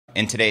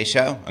In today's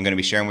show, I'm going to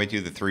be sharing with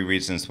you the 3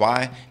 reasons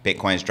why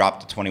Bitcoin's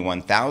dropped to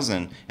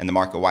 21,000 and the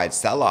market-wide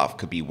sell-off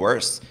could be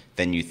worse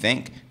than you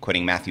think.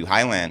 Quoting Matt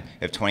Hougan,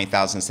 if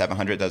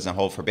 20,700 doesn't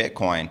hold for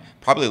Bitcoin,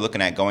 probably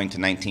looking at going to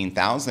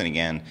 19,000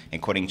 again.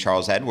 And quoting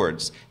Charles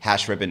Edwards,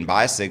 hash ribbon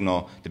buy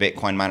signal, the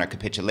Bitcoin miner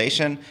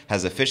capitulation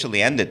has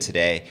officially ended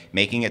today,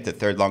 making it the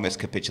 3rd longest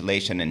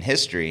capitulation in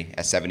history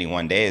at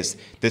 71 days.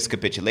 This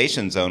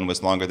capitulation zone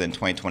was longer than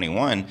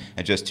 2021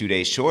 and just 2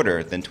 days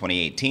shorter than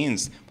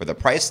 2018's, where the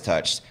price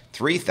touched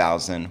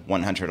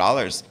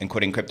 $3,100. And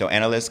quoting crypto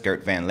analyst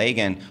Gert Van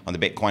Lagen on the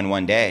Bitcoin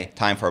one day,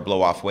 time for a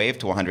blow-off wave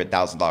to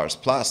 $100,000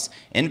 plus.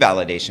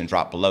 Invalidation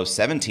dropped below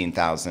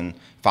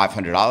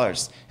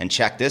 $17,500. And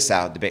check this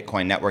out, the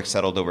Bitcoin network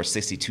settled over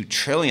 $62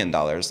 trillion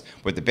worth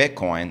of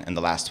Bitcoin in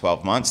the last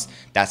 12 months.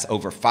 That's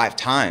over 5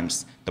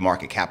 times the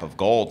market cap of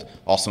gold.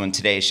 Also in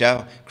today's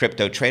show,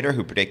 crypto trader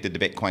who predicted the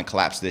Bitcoin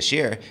collapse this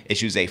year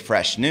issues a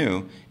fresh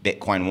new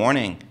Bitcoin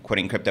warning.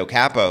 Quoting Crypto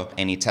Capo,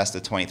 any test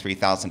of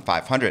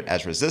 23,500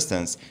 as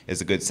resistance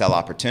is a good sell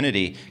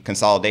opportunity.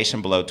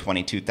 Consolidation below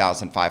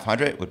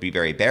 22,500 would be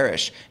very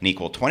bearish and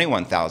equal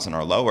 21,000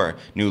 or lower.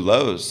 New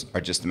lows are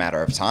just a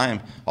matter of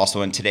time.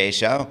 Also in today's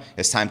show,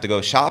 it's time to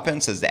go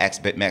shopping, says the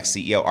ex-BitMEX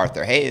CEO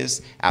Arthur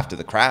Hayes after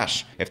the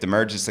crash. If the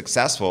merge is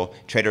successful,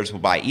 traders will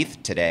buy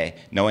ETH today,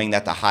 knowing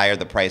that the higher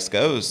the price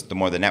goes, the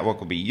more the network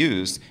will be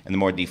used and the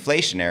more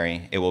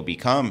deflationary it will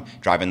become,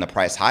 driving the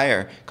price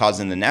higher,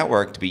 causing the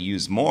network to be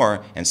used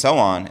more, and so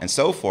on and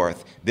so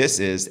forth. This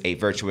is a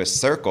virtuous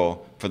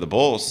circle for the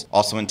bulls.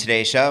 Also in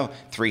today's show,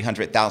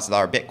 $300,000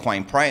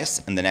 Bitcoin price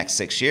in the next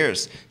 6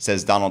 years,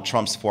 says Donald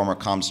Trump's former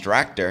comms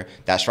director.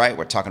 That's right,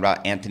 we're talking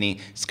about Anthony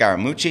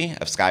Scaramucci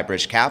of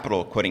Skybridge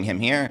Capital, quoting him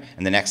here.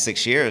 In the next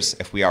 6 years,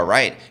 if we are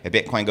right, if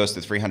Bitcoin goes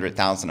to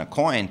 $300,000 a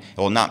coin, it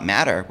will not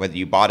matter whether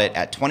you bought it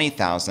at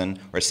 $20,000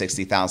 or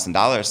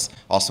 $60,000.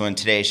 Also in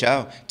today's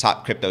show,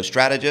 top crypto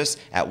strategist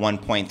at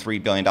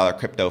 $1.3 billion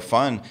crypto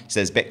fund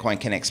says Bitcoin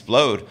can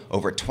explode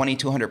over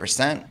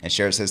 2,200% and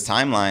shares his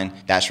timeline.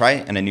 That's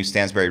right, in a new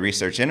Stansberry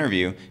Research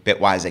interview,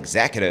 Bitwise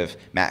executive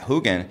Matt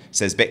Hougan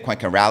says Bitcoin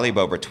can rally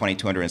by over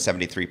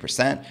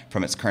 2,273%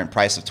 from its current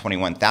price of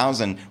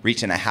 $21,000,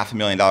 reaching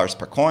 $500,000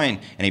 per coin,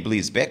 and he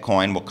believes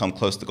Bitcoin will come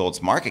close to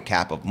gold's market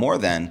cap of more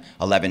than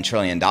 $11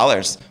 trillion.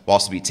 We'll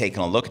also be taking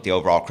a look at the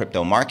overall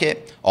crypto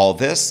market. All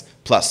this,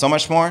 plus so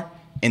much more,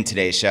 in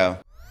today's show.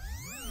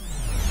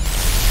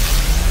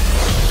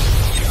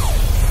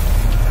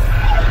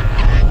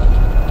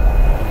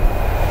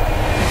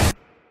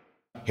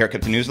 Here at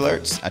Crypto News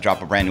Alerts, I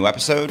drop a brand new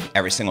episode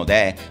every single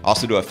day. I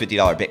also do a $50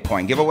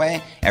 Bitcoin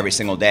giveaway every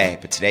single day.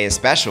 But today is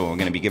special. We're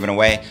going to be giving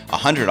away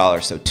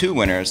 $100, so 2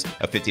 winners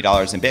of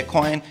 $50 in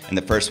Bitcoin. And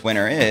the first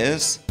winner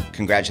is,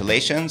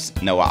 congratulations,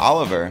 Noah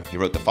Oliver. He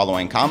wrote the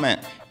following comment: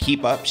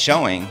 keep up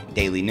showing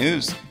daily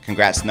news.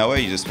 Congrats, Noah.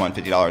 You just won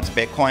 $50 in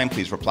Bitcoin.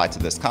 Please reply to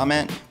this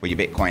comment with your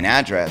Bitcoin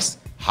address.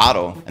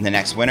 HODL. And the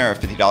next winner of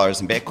 $50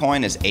 in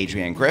Bitcoin is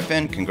Adrian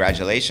Griffin.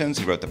 Congratulations.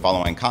 He wrote the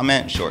following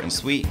comment, short and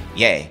sweet.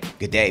 Yay.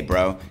 Good day,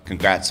 bro.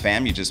 Congrats,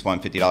 fam. You just won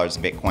 $50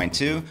 in Bitcoin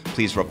too.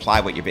 Please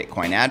reply with your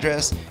Bitcoin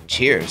address.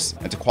 Cheers.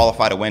 And to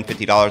qualify to win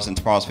 $50 in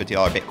tomorrow's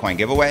 $50 Bitcoin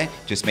giveaway,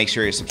 just make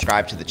sure you're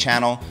subscribed to the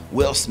channel.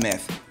 Will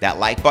Smith that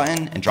like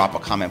button and drop a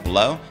comment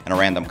below, and a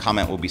random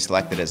comment will be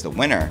selected as the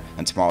winner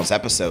in tomorrow's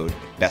episode.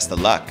 Best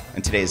of luck.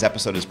 And today's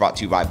episode is brought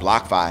to you by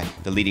BlockFi,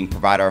 the leading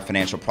provider of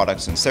financial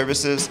products and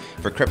services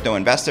for crypto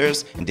investors.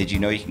 And did you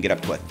know you can get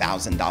up to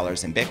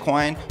 $1,000 in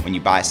Bitcoin when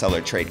you buy, sell,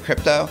 or trade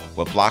crypto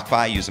with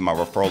BlockFi using my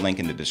referral link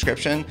in the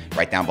description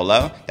right down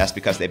below? That's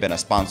because they've been a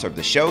sponsor of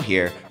the show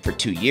here for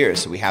 2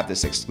 years, so we have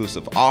this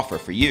exclusive offer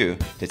for you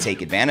to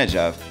take advantage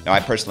of. Now, I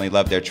personally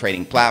love their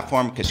trading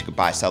platform because you can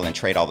buy, sell, and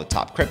trade all the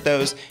top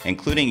cryptos,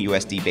 including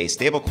USD-based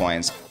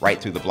stablecoins,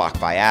 right through the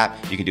BlockFi app.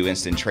 You can do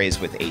instant trades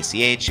with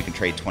ACH. You can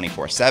trade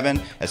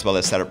 24/7, as well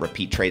as set up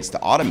repeat trades to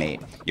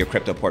automate your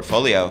crypto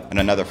portfolio. And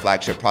another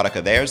flagship product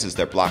of theirs is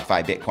their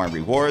BlockFi Bitcoin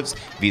Rewards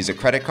Visa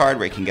credit card,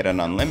 where you can get an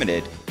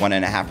unlimited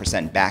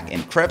 1.5% back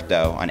in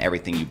crypto on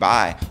everything you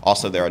buy.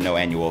 Also, there are no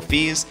annual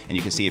fees, and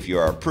you can see if you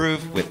are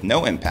approved with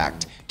no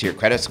impact to your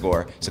credit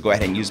score. So go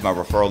ahead and use my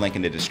referral link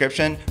in the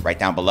description right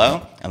down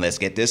below, and let's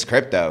get this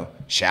crypto,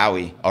 shall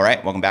we? All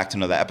right, welcome back to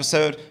another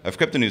episode of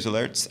Crypto News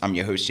Alerts. I'm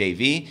your host,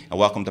 JV, and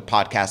welcome to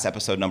podcast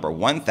episode number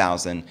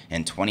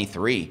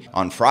 1023.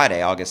 On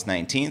Friday, August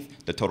 19th,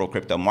 the total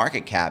crypto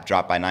market cap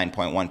dropped by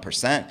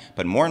 9.1%,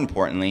 but more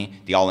importantly,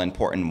 the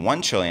all-important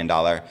 $1 trillion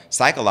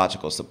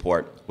psychological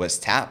support was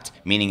tapped,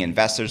 meaning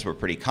investors were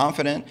pretty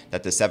confident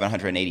that the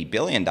 $780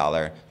 billion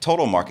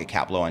total market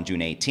cap low on June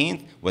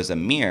 18th was a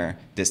mere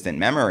distant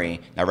memory.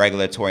 Now,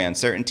 regulatory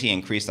uncertainty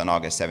increased on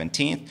August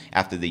 17th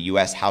after the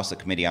U.S. House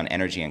Committee on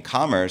Energy and Commerce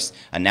Commerce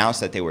announced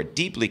that they were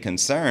deeply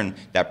concerned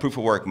that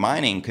proof-of-work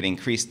mining could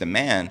increase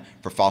demand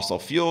for fossil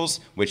fuels,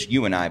 which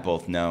you and I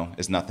both know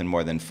is nothing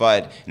more than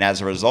FUD. And as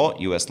a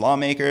result, U.S.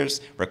 lawmakers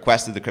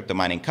requested the crypto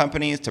mining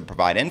companies to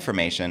provide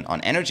information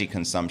on energy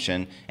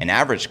consumption and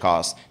average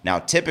costs. Now,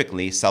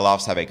 typically,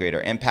 sell-offs have a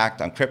greater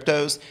impact on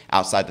cryptos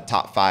outside the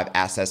top 5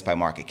 assets by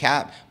market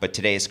cap, but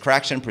today's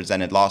correction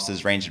presented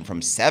losses ranging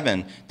from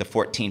 7 to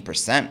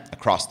 14%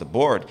 across the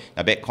board.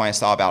 Now, Bitcoin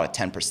saw about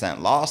a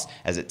 10% loss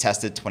as it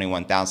tested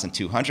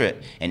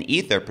 21,200, and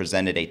Ether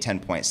presented a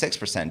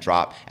 10.6%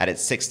 drop at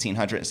its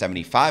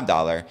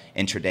 $1,675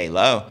 intraday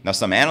low. Now,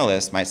 some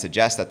analysts might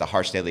suggest that the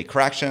harsh daily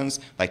corrections,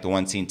 like the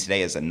one seen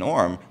today, is a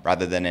norm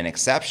rather than an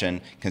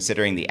exception,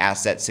 considering the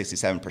asset's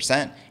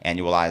 67%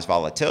 annualized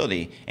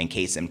volatility. And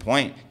case in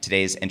point,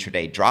 today's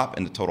intraday drop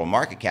in the total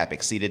market cap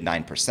exceeded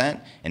 9%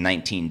 in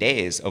 19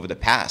 days over the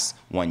past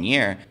 1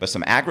 year. But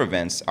some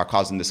aggravants are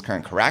causing this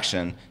current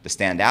correction to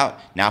stand out.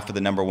 Now, for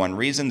the number one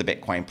reason the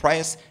Bitcoin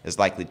price is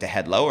likely to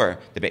head lower,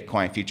 the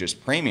Bitcoin futures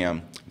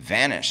premium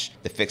vanish.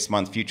 The fixed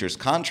month futures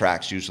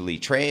contracts usually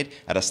trade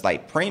at a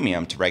slight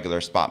premium to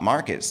regular spot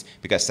markets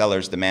because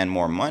sellers demand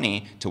more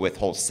money to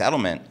withhold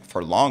settlement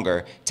for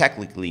longer,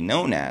 technically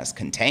known as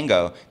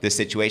contango. This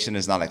situation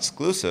is not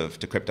exclusive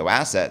to crypto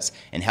assets.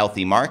 In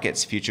healthy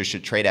markets, futures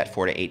should trade at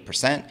 4 to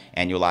 8%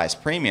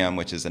 annualized premium,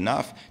 which is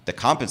enough to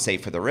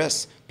compensate for the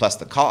risks plus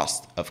the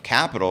cost of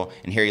capital.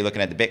 And here you're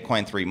looking at the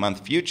Bitcoin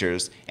 3-month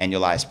futures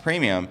annualized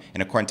premium.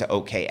 And according to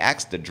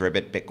OKX, the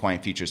derivative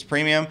Bitcoin futures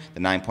premium, the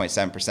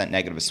 9.7%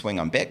 negative swing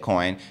on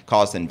Bitcoin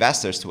caused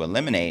investors to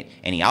eliminate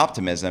any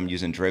optimism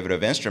using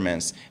derivative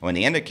instruments. And when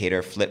the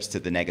indicator flips to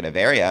the negative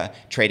area,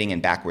 trading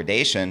in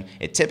backwardation,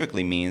 it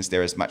typically means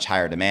there is much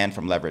higher demand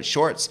from leveraged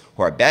shorts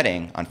who are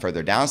betting on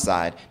further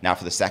downside. Now,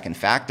 for the second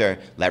factor,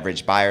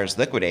 leveraged buyers'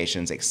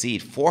 liquidations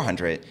exceed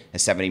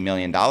 $470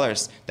 million.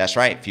 That's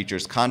right,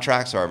 futures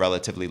contracts are a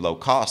relatively low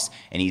cost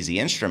and easy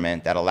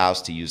instrument that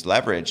allows to use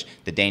leverage.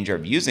 The danger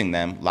of using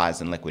them lies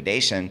in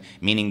liquidation,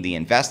 meaning the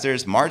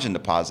investor's margin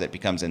deposit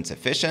becomes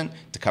insufficient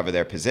to cover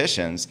their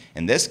positions.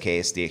 In this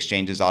case, the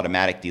exchange's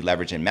automatic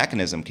deleveraging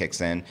mechanism kicks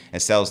in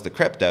and sells the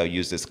crypto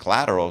used as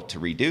collateral to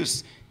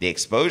reduce the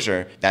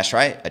exposure. That's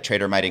right, a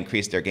trader might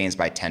increase their gains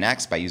by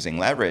 10x by using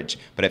leverage,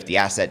 but if the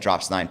asset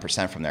drops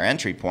 9% from their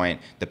entry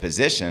point, the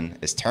position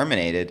is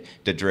terminated.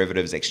 The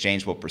derivatives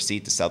exchange will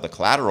proceed to sell the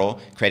collateral,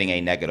 creating a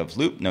negative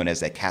loop known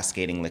as a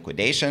cascading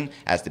liquidation.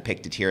 As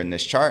depicted here in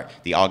this chart,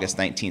 the August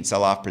 19th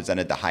sell-off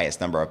presented the highest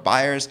number of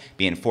buyers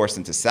being forced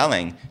into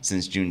selling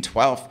since June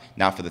 12th.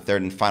 Now, for the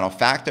third and final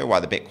factor,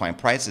 while the Bitcoin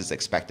price is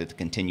expected to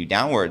continue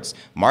downwards,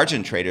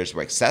 margin traders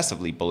were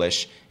excessively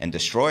bullish and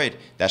destroyed.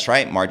 That's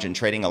right, margin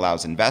trading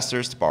allows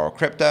investors to borrow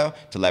crypto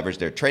to leverage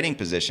their trading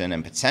position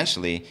and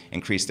potentially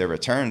increase their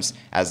returns.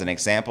 As an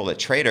example, a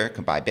trader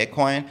can buy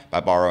Bitcoin by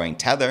borrowing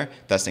Tether,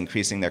 thus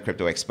increasing their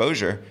crypto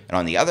exposure. And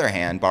on the other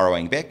hand,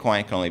 borrowing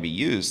Bitcoin can only be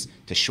used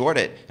to short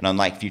it. And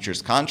unlike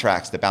futures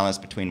contracts, the balance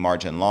between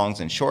margin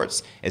longs and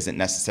shorts isn't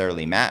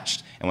necessarily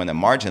matched. And when the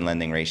margin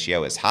lending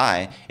ratio is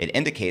high, it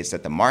indicates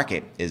that the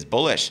market is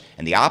bullish.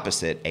 And the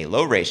opposite, a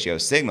low ratio,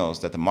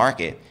 signals that the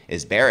market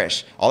is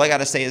bearish. All I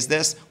gotta say is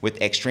this,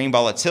 with extreme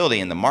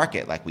volatility in the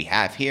market like we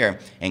have here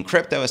in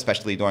crypto,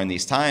 especially during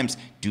these times,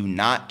 do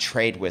not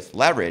trade with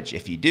leverage.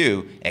 If you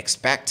do,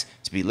 expect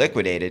to be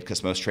liquidated,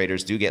 because most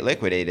traders do get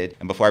liquidated.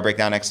 And before I break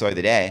down next story of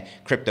the day,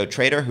 crypto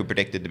trader who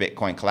predicted the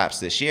Bitcoin collapse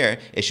this year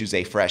issues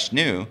a fresh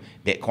new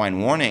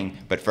Bitcoin warning.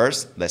 But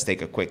first, let's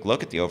take a quick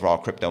look at the overall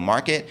crypto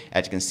market.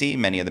 As you can see,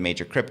 many of the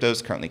major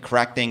cryptos currently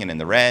correcting and in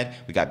the red.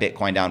 We got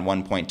Bitcoin down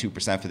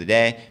 1.2% for the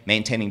day,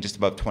 maintaining just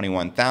above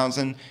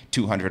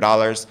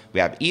 $21,200. We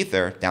have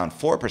Ether down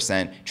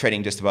 4%,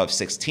 trading just above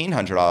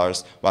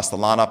 $1,600, while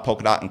Solana,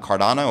 Polkadot, and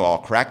Cardano are all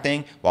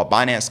correcting, while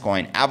Binance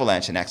Coin,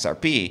 Avalanche, and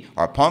XRP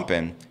are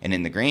pumping and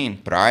in the green.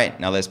 But all right,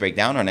 now let's break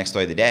down our next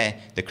story of the day.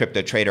 The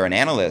crypto trader and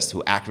analyst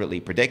who accurately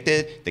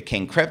predicted the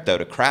King crypto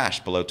to crash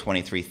below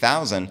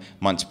 23,000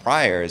 months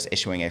prior is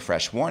issuing a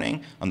fresh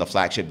warning on the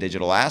flagship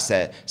digital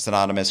asset.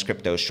 Synonymous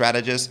crypto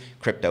strategist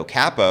Crypto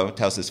Capo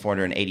tells his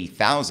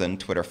 480,000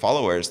 Twitter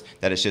followers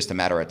that it's just a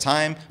matter of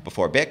time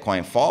before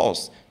Bitcoin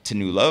falls to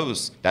new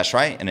lows. That's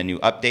right, in a new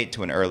update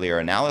to an earlier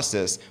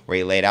analysis where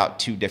he laid out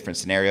two different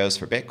scenarios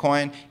for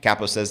Bitcoin,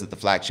 Capo says that the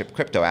flagship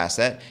crypto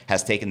asset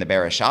has taken the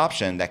bearish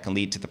option that can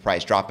lead to the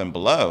price dropping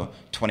below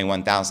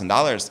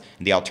 $21,000.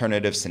 And the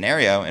alternative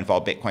scenario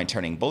involved Bitcoin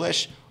turning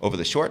bullish over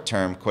the short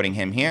term, quoting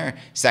him here.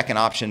 Second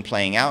option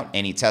playing out,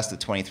 any test of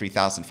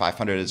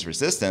 23,500 as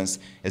resistance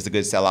is a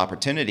good sell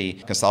opportunity.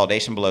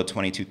 Consolidation below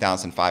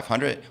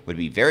 22,500 would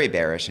be very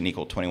bearish and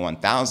equal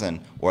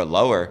 21,000 or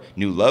lower.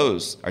 New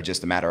lows are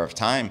just a matter of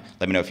time.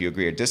 Let me know if you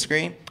agree or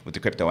disagree with the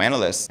crypto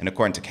analysts. And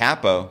according to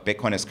Capo,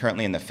 Bitcoin is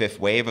currently in the fifth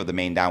wave of the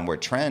main downward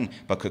trend,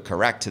 but could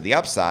correct to the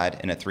upside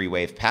in a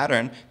three-wave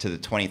pattern to the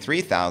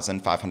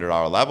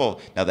 $23,500 level.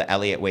 Now, the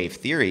Elliott wave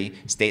theory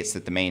states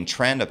that the main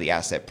trend of the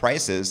asset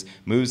prices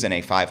moves moves in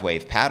a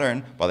 5-wave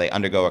pattern while they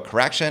undergo a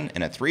correction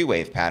in a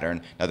 3-wave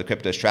pattern. Now, the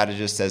crypto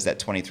strategist says that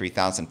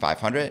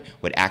 23,500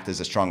 would act as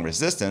a strong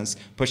resistance,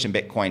 pushing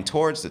Bitcoin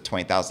towards the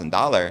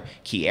 $20,000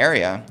 key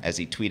area. As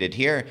he tweeted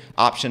here,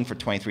 option for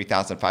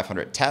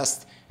 23,500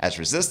 test as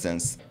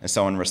resistance, and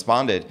someone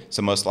responded,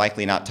 so most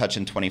likely not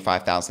touching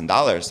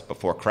 $25,000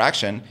 before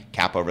correction.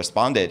 Capo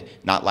responded,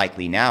 not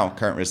likely now.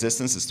 Current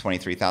resistance is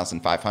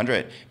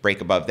 23,500. Break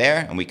above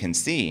there, and we can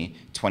see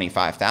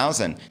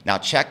 25,000. Now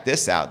check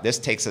this out. This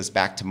takes us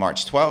back to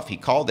March 12th. He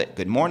called it.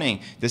 Good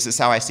morning. This is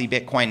how I see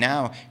Bitcoin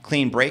now.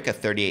 Clean break of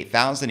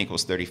 38,000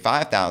 equals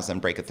 35,000.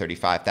 Break of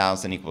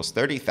 35,000 equals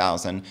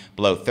 30,000.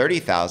 Below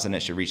 30,000,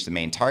 it should reach the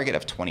main target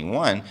of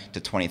 21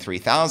 to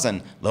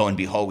 23,000. Lo and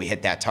behold, we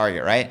hit that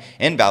target, right?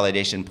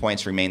 Invalidation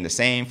points remain the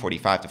same,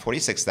 45 to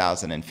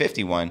 46,000 and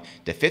 51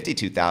 to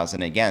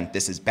 52,000. Again,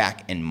 this is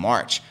back in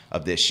March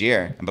of this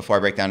year. And before I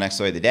break down next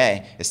story of the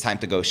day, it's time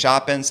to go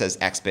shopping, says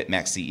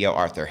ex-BitMEX CEO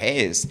Arthur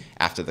Hayes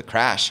after the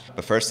crash.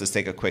 But first, let's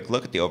take a quick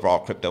look at the overall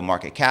crypto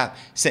market cap,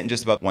 sitting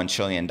just above $1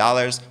 trillion,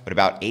 with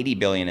about 80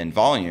 billion in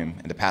volume.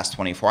 In the past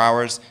 24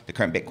 hours, the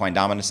current Bitcoin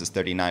dominance is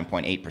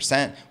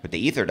 39.8%, with the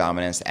Ether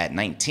dominance at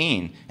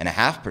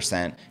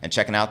 19.5%. And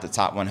checking out the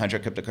top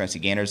 100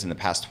 cryptocurrency gainers in the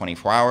past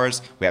 24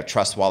 hours, we have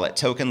Trust Wallet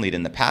Token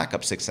leading the pack,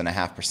 up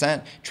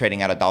 6.5%,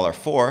 trading at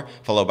 $1.04,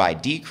 followed by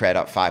Decred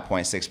up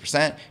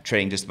 5.6%,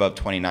 trading just above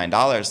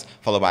 $29,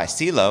 followed by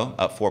CeeLo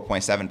up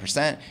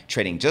 4.7%,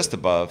 trading just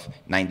above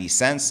 90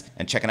 cents.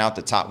 And checking out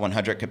the top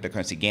 100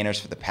 cryptocurrency gainers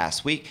for the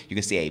past week, you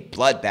can see a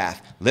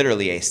bloodbath,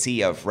 literally a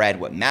sea of red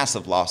with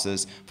massive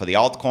losses. For the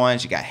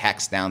altcoins, you got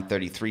Hex down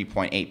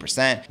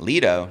 33.8%,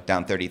 Lido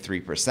down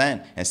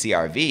 33%, and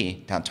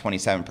CRV down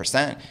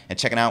 27%. And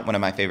checking out one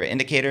of my favorite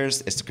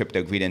indicators is the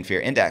Crypto Greed and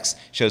Fear Index.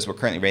 Shows we're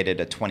currently rated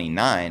a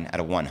 29 out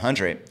of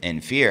 100 in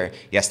fear.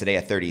 Yesterday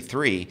a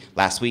 33,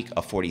 last week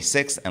a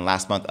 46, and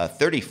last month a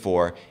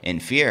 34 in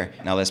fear.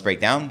 Now let's break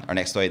down our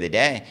next story of the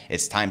day.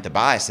 It's time to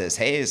buy, says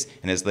Hayes.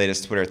 In his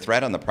latest Twitter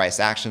thread on the price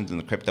actions in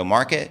the crypto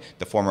market,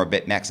 the former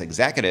BitMEX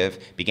executive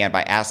began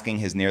by asking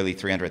his nearly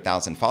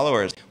 300,000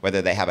 followers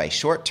whether they have a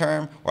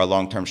short-term or a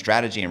long-term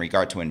strategy in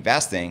regard to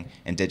investing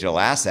in digital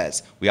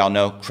assets. We all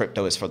know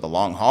crypto is for the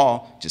long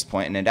haul, just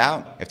pointing it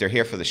out. If they're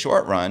here for the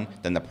short run,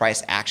 then the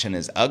price action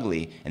is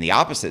ugly. In the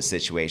opposite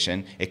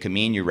situation, it could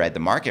mean you read the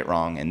market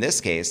wrong. In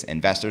this case,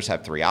 investors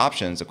have 3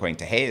 options, according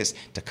to Hayes: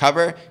 to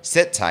cover,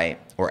 sit tight,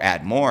 or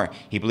add more.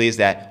 He believes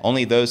that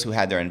only those who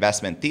had their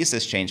investment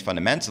thesis change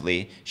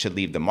fundamentally should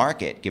leave the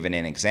market, giving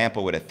an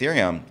example with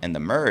Ethereum and the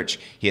merge.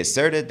 He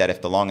asserted that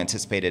if the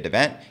long-anticipated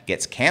event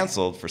gets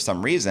canceled for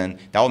some reason,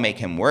 that will make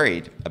him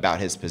worried about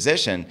his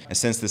position. And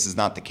since this is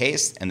not the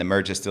case, and the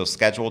merge is still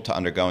scheduled to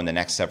undergo in the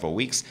next several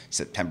weeks,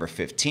 September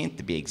 15th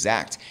to be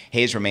exact,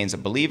 Hayes remains a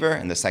believer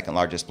in the second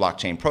largest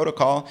blockchain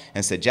protocol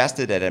and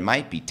suggested that it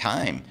might be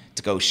time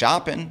to go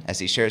shopping. As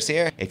he shares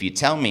here, if you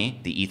tell me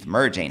the ETH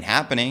merge ain't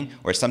happening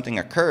or something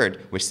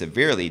occurred which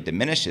severely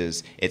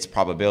diminishes its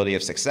probability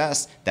of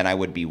success, then I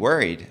would be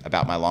worried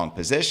about my long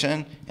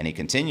position. And he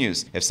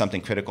continues, if something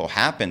critical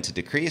happened to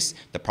decrease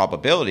the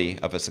probability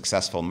of a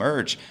successful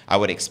merge, I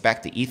would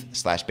expect the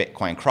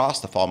ETH/Bitcoin cross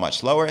to fall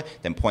much lower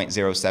than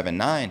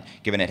 0.079,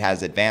 given it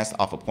has advanced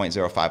off a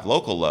 0.05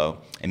 local low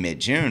in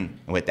mid-June.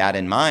 And with that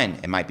in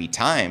mind, it might be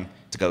time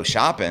to go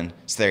shopping.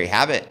 So there you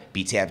have it.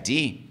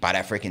 BTFD, buy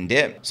that freaking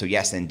dip. So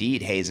yes,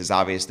 indeed, Hayes is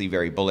obviously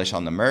very bullish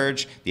on the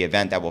merge, the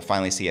event that will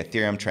finally see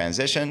Ethereum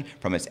transition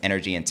from its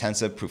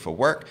energy-intensive proof of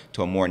work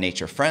to a more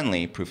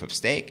nature-friendly proof of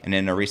stake. And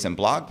in a recent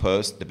blog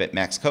post, the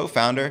BitMEX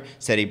co-founder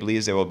said he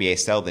believes there will be a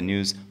sell the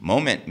news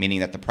moment,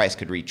 meaning that the price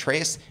could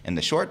retrace in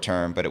the short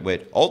term, but it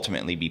would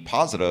ultimately be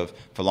positive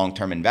for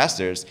long-term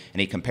investors.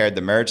 And he compared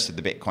the merge to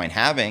the Bitcoin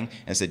halving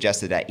and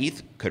suggested that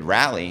ETH could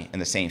rally in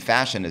the same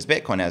fashion as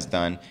Bitcoin has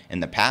done in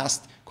the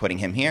past. Quoting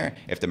him here,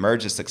 if the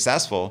merge is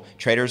successful,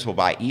 traders will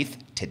buy ETH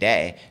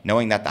today,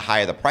 knowing that the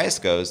higher the price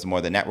goes, the more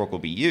the network will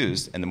be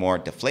used and the more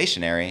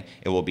deflationary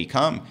it will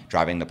become,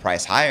 driving the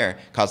price higher,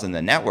 causing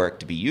the network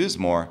to be used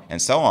more, and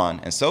so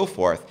on and so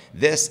forth.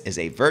 This is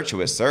a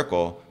virtuous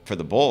circle for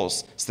the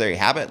bulls. So there you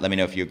have it. Let me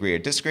know if you agree or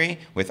disagree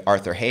with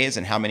Arthur Hayes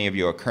and how many of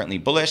you are currently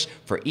bullish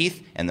for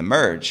ETH and the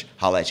merge.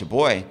 Holla at your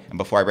boy. And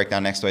before I break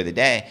down next story of the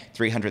day,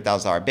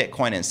 $300,000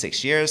 Bitcoin in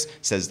 6 years,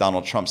 says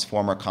Donald Trump's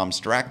former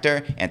comms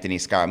director, Anthony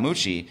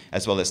Scaramucci,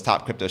 as well as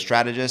top crypto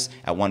strategist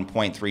at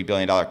 $1.3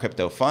 billion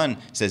crypto fund,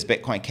 says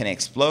Bitcoin can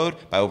explode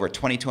by over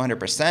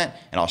 2,200%.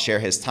 And I'll share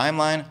his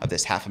timeline of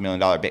this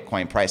 $500,000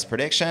 Bitcoin price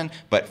prediction.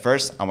 But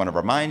first, I want to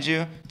remind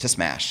you to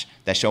smash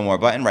that show more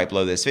button right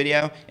below this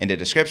video in the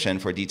description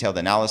for detailed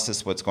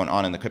analysis of what's going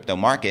on in the crypto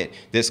market.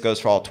 This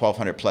goes for all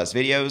 1,200 plus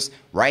videos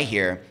right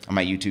here on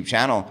my YouTube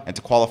channel. And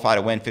to qualify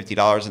to win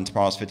 $50 in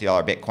tomorrow's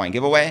 $50 Bitcoin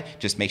giveaway,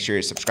 just make sure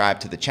you're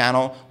subscribed to the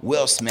channel.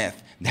 Will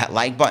Smith, that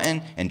like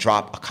button and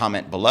drop a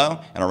comment below,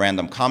 and a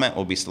random comment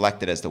will be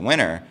selected as the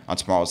winner on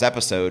tomorrow's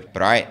episode.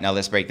 But all right, now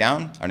let's break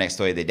down our next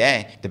story of the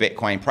day. The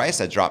Bitcoin price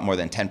has dropped more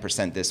than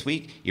 10% this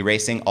week,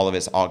 erasing all of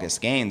its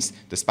August gains,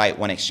 despite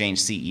one exchange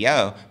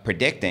CEO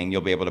predicting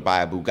you'll be able to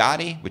buy a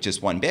Bugatti, which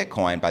is 1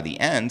 Bitcoin, by the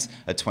end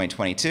of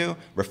 2022,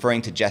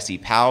 referring to Jesse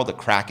Powell, the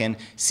Kraken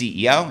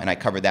CEO, and I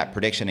covered that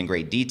prediction in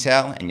great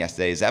detail in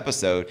yesterday's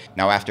episode.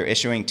 Now, after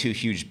issuing 2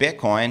 huge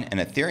Bitcoin and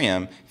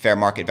Ethereum fair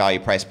market value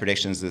price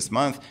predictions this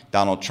month,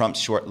 Donald Trump's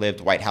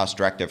short-lived White House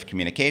Director of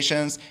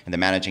Communications and the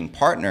managing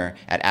partner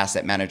at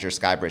asset manager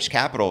Skybridge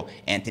Capital,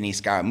 Anthony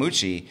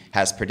Scaramucci,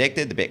 has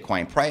predicted the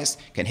Bitcoin price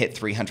can hit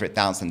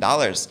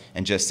 $300,000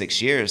 in just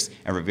 6 years,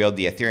 and revealed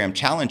the Ethereum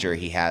challenger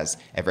he has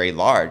a very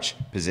large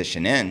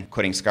position in.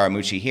 Quoting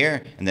Scaramucci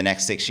here, in the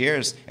next 6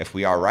 years, if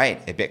we are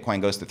right, if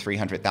Bitcoin goes to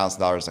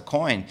 $300,000 a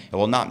coin, it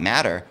will not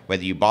matter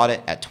whether you bought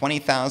it at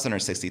 $20,000 or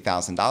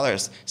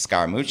 $60,000.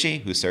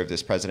 Scaramucci, who served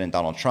as President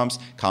Donald Trump's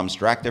comms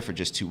director for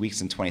just 2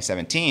 weeks in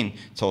 2017,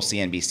 told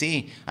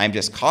CNBC, "I am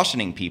just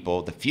cautioning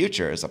people, the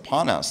future is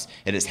upon us.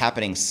 It is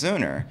happening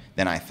sooner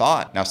than I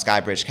thought." Now,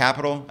 Skybridge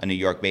Capital, a New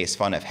York-based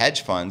fund of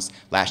hedge funds,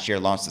 last year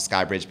launched the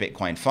Skybridge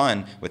Bitcoin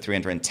Fund with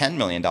 $310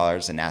 million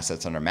in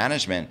assets under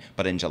management,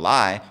 but in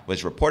July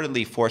was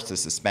reportedly forced to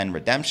suspend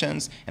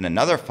redemptions in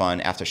another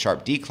fund after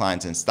sharp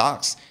declines in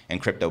stocks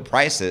and crypto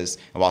prices.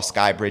 And while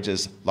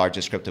Skybridge's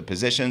largest crypto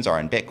positions are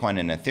in Bitcoin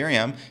and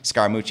Ethereum,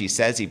 Scaramucci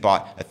says he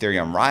bought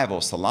Ethereum rival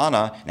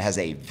Solana and has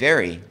a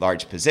very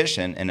large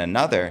position in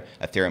another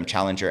Ethereum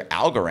challenger,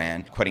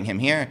 Algorand. Quoting him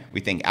here,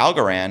 "We think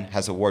Algorand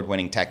has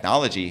award-winning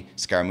technology,"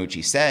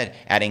 Scaramucci said,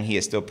 adding he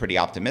is still pretty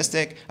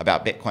optimistic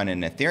about Bitcoin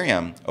and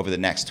Ethereum over the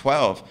next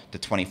 12 to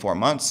 24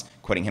 months.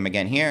 Quoting him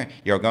again here,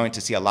 "You're going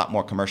to see a lot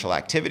more commercial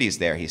activities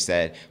there," he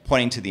said,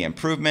 pointing to the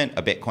improvement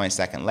of Bitcoin's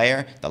second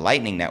layer, the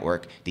Lightning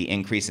Network, the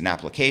increase in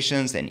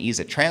applications and ease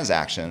of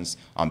transactions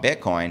on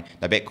Bitcoin.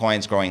 Now,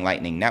 Bitcoin's growing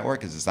Lightning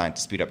Network is designed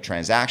to speed up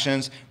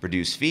transactions,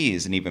 reduce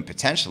fees, and even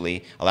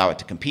potentially allow it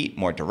to compete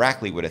more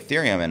directly with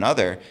Ethereum and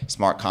other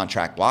smart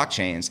contract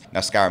blockchains. Now,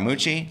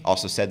 Scaramucci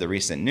also said the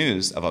recent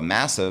news of a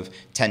massive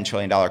 $10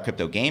 trillion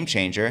crypto game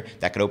changer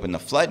that could open the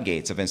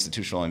floodgates of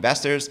institutional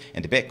investors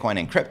into Bitcoin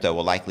and crypto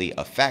will likely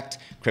affect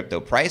crypto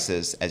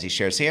prices. As he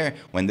shares here,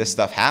 "When this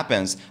stuff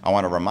happens, I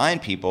want to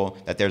remind people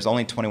that there's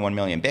only 21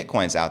 million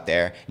Bitcoins out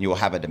there, and you will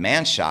have a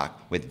demand shock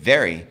with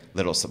very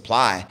little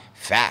supply."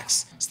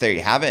 Facts. So there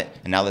you have it.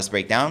 And now let's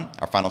break down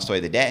our final story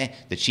of the day.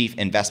 The chief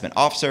investment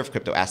officer of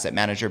crypto asset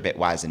manager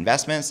Bitwise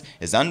Investments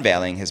is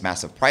unveiling his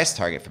massive price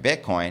target for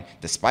Bitcoin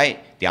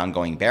despite the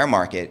ongoing bear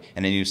market.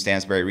 In a new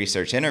Stansberry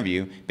Research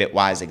interview,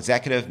 Bitwise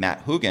executive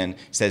Matt Hougan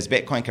says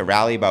Bitcoin could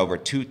rally by over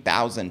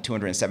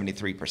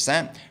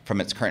 2,273% from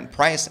its current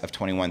price of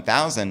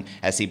 $21,000,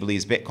 as he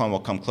believes Bitcoin will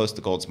come close to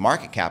gold's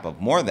market cap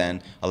of more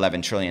than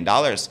 $11 trillion.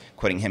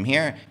 Quoting him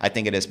here, "I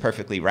think it is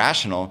perfectly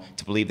rational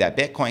to believe that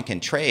Bitcoin can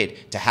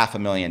trade to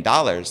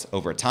 $500,000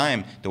 over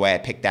time. The way I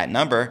picked that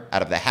number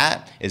out of the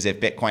hat is if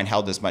Bitcoin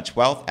held as much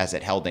wealth as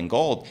it held in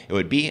gold, it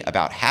would be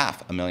about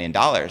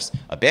 $500,000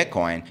 a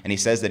Bitcoin." And he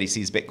says that he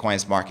sees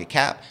Bitcoin's market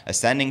cap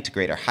ascending to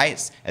greater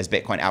heights as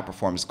Bitcoin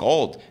outperforms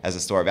gold as a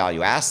store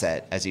value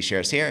asset. As he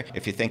shares here,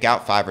 "If you think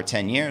out 5 or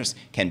 10 years,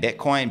 can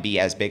Bitcoin be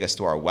as big a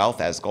store of wealth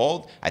as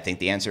gold? I think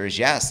the answer is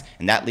yes,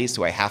 and that leads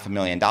to a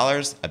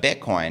 $500,000 a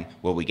Bitcoin.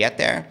 Will we get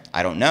there?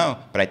 I don't know,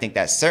 but I think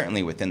that's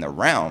certainly within the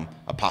realm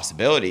of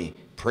possibility."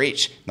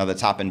 Preach. Now, the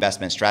top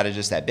investment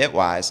strategist at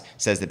Bitwise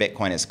says that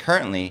Bitcoin is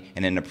currently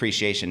in an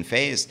appreciation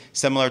phase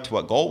similar to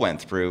what gold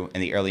went through in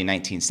the early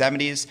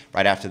 1970s,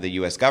 right after the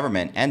U.S.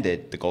 government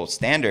ended the gold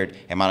standard,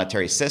 a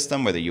monetary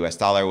system where the U.S.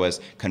 dollar was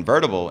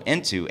convertible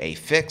into a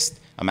fixed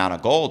amount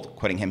of gold.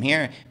 Quoting him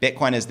here,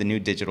 "Bitcoin is the new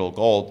digital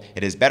gold.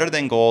 It is better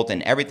than gold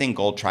in everything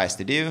gold tries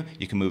to do.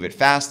 You can move it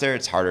faster,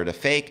 it's harder to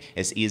fake,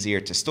 it's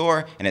easier to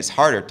store, and it's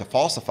harder to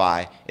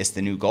falsify. It's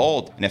the new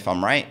gold." And if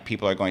I'm right,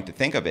 people are going to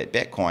think of it,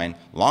 Bitcoin,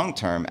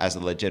 long-term as a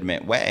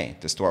legitimate way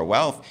to store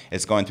wealth.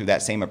 It's going through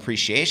that same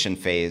appreciation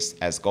phase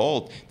as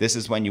gold. This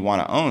is when you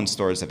want to own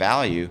stores of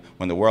value,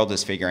 when the world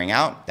is figuring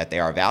out that they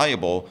are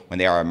valuable, when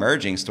they are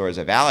emerging stores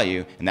of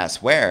value, and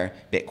that's where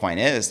Bitcoin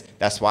is.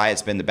 That's why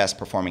it's been the best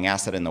performing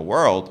asset in the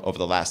world over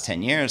the last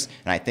 10 years,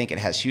 and I think it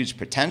has huge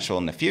potential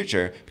in the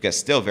future because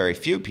still very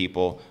few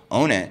people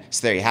own it.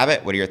 So there you have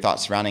it. What are your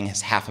thoughts surrounding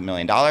his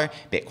 $500,000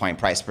 Bitcoin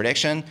price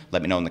prediction?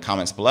 Let me know in the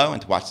comments below,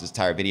 and to watch this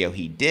entire video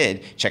he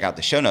did, check out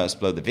the show notes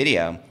below the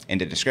video in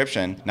the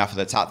description. Now for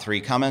the top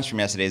 3 comments from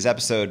yesterday's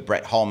episode,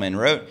 Brett Hallman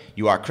wrote,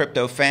 "You are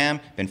crypto fam,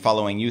 been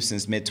following you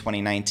since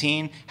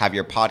mid-2019, have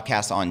your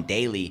podcast on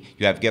daily.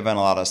 You have given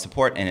a lot of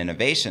support and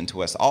innovation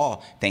to us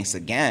all. Thanks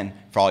again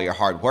for all your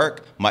hard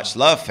work. Much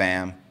love,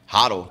 fam.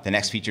 Hodl." The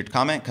next featured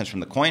comment comes from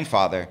the Coin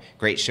Father.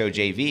 "Great show,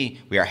 JV.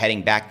 We are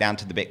heading back down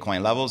to the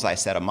Bitcoin levels I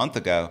said a month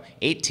ago,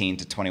 18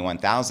 to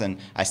 21,000.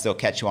 I still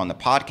catch you on the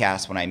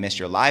podcast when I missed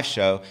your live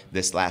show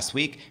this last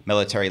week.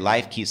 Military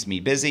life keeps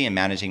me busy and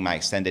managing my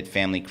extended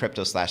family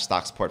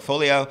crypto/stocks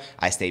portfolio.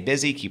 I stay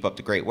busy. Keep up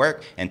the great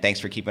work, and thanks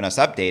for keeping us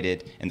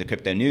updated in the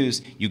crypto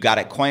news. You got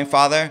it, Coin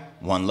Father.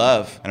 One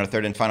love. And our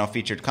third and final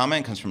featured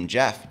comment comes from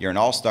Jeff. You're an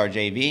all-star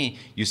JV.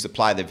 You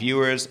supply the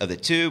viewers of the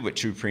tube with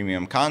true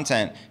premium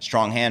content.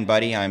 Strong hand,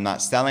 buddy. I am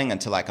not selling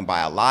until I can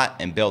buy a lot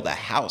and build a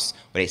house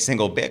with a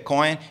single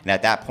Bitcoin. And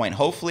at that point,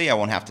 hopefully, I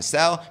won't have to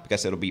sell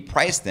because it'll be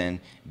priced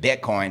in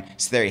Bitcoin.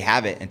 So there you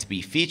have it. And to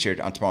be featured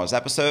on tomorrow's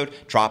episode,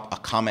 drop a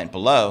comment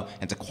below.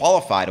 And to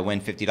qualify to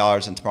win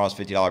 $50 in tomorrow's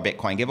 $50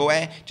 Bitcoin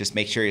giveaway, just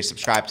make sure you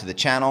subscribe to the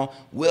channel,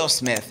 Will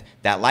Smith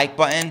that like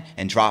button,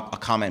 and drop a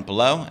comment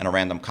below. And a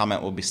random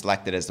comment will be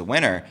selected as the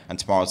winner on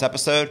tomorrow's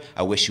episode.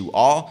 I wish you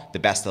all the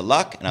best of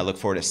luck, and I look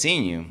forward to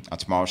seeing you on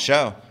tomorrow's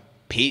show.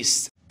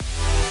 Peace.